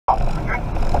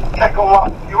check on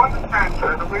what? You understand,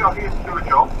 sir, that we are here to do a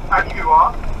job, as you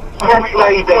are. Yes,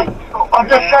 lady. I'm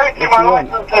just showing you my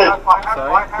license.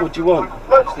 Sorry? What do you want?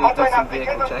 Actually, you've done some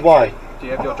vehicle check. Why? Do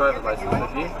you have your driver's license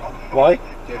with you? Why? Do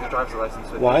you have your driver's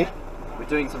license with Why? you? We're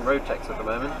doing some road checks at the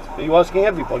moment. Are you asking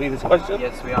everybody this question?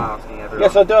 Yes, we are asking everyone.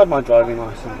 Yes, I do have my driving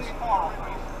licence.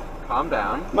 Calm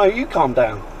down. No, you calm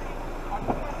down.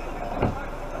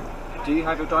 Do you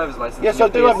have your driver's license? Yes, I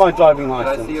do have my driving Could I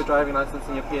licence. see your driving license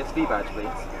and your PSV badge, please?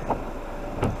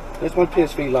 There's my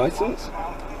PSV licence.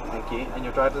 Thank you. And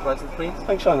your driver's license, please?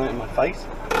 Don't shine that in my face.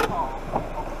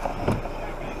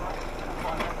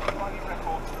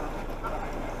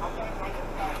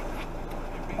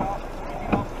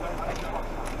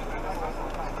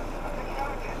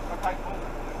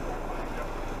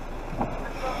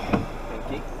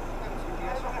 Thank you.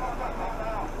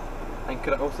 And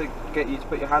could I also get you to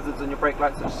put your hazards on your brake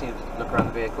lights? I just need to look around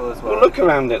the vehicle as well. Well, look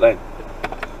around it then.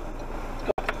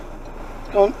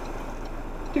 Go on.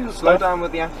 Do your Slow stuff. down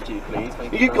with the attitude, please.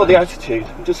 Thank you. You've got the attitude.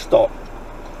 Just stop.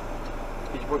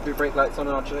 Could you put your brake lights on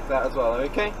and I'll check that as well,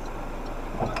 okay?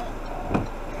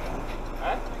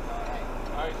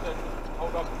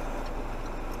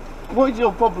 What is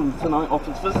your problem tonight,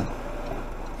 officers?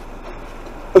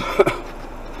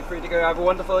 You're free to go. Have a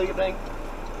wonderful evening.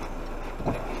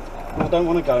 I don't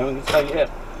want to go. I'm going to stay here.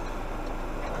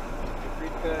 You're free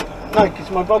to go. No,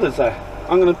 because my brother's there.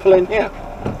 I'm going to pull in here.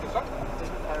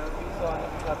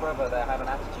 My brother there have an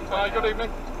attitude. Hi, good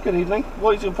evening. Good evening.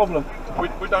 What is your problem?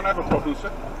 We don't have a problem,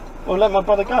 sir. Well, let my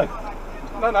brother go.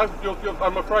 No,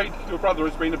 I'm afraid your brother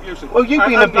has been abusive. Well, you've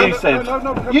been abusive.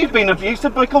 You've been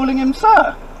abusive by calling him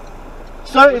sir.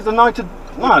 Sir is a knighted...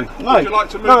 No. Would you like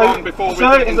to move on before we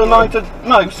sir get is a into knighted...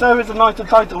 No, sir is a knighted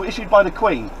title issued by the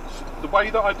Queen. The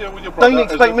way that I deal with your brother... Don't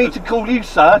expect me to call you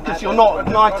sir, because you're not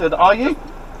knighted, are you?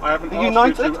 I haven't Are you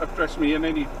asked you knighted? to address me in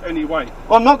any way.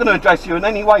 Well, I'm not going to address you in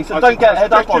any way, so don't get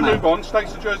head up on it. Move on.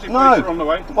 States of Jersey police No. are on the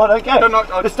way. Well, okay.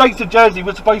 The States of Jersey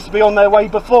were supposed to be on their way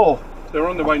before. They're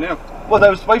on their way now. Well, they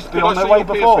were supposed to be on their way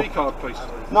before. PSV card, please?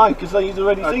 No, because he's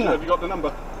already seen Have it. you got the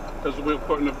number? Because we'll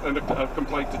put in a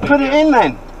complaint to DPS. Put it in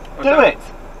then. Do Okay. it.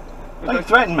 Don't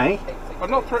threaten me. I'm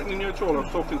not threatening you at all. I'm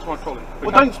talking to my colleague.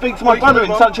 Well, don't speak to my brother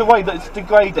in such a way that it's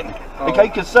degrading. Okay,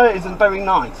 because sir isn't very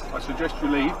nice. I suggest you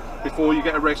leave before you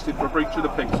get arrested for breach of the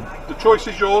peace. The choice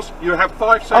is yours. You have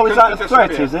 5 seconds Oh, is that to a threat,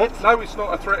 disappear. is it? No, it's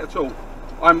not a threat at all.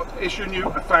 I'm issuing you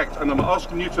a fact and I'm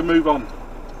asking you to move on.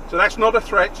 So that's not a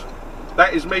threat.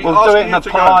 That is me We'll do it asking in you a to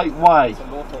polite go. way.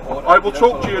 I will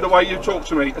talk to you the way you talk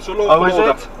to me. It's a lawful Oh, is order.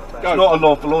 it? It's not a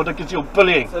lawful order because you're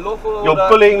bullying. It's a lawful order. You're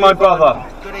bullying my brother.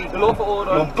 The lawful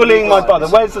order. You're bullying my brother.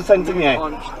 Where's the centenier?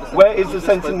 Where is the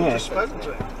centenier?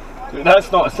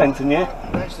 That's not a centenier.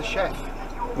 That's the chef.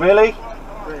 Really?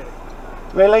 Really.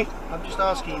 Really? I'm just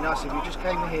asking you nicely. We just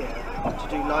came here to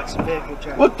do lights and vehicle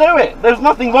check. Well, do it. There's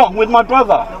nothing wrong with my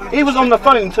brother. He was on the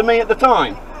phone to me at the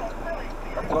time.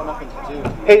 I've got nothing to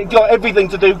do. It got everything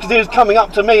to do because he was coming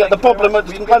up to me at the problem at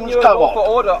the St Clements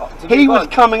Co-op. He was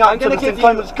coming up to the St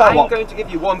Clements Co-op. I'm going to give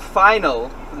you one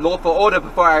final lawful order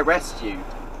before I arrest you.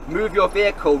 Move your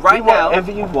vehicle right Do now.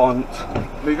 whatever you want.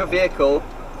 Move your vehicle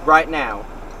right now.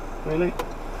 Really?